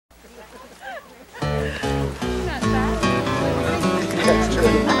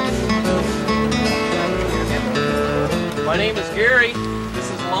Jerry. This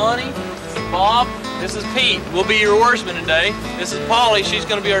is Lonnie. This is Bob. This is Pete. We'll be your oarsmen today. This is Polly. She's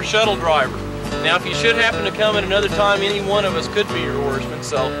going to be our shuttle driver. Now, if you should happen to come at another time, any one of us could be your oarsman,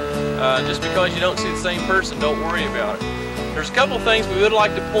 so just because you don't see the same person, don't worry about it. There's a couple things we would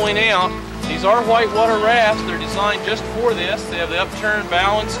like to point out. These are whitewater rafts. They're designed just for this. They have the upturned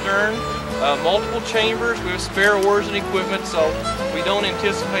bow and stern, multiple chambers. We have spare oars and equipment, so we don't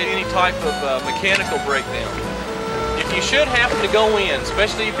anticipate any type of mechanical breakdown. If you should happen to go in,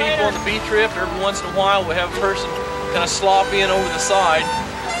 especially people on the beach trip, every once in a while we have a person kind of slop in over the side.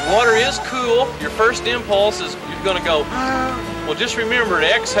 Water is cool. Your first impulse is you're going to go, well, just remember to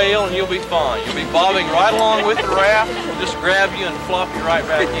exhale and you'll be fine. You'll be bobbing right along with the raft. We'll just grab you and flop you right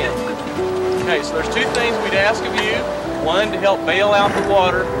back in. Okay, so there's two things we'd ask of you. One, to help bail out the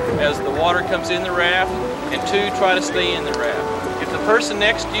water as the water comes in the raft, and two, try to stay in the raft. If the person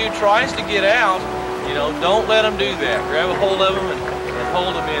next to you tries to get out, you know, don't let them do that. Grab a hold of them and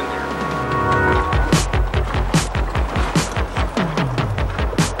hold them in there.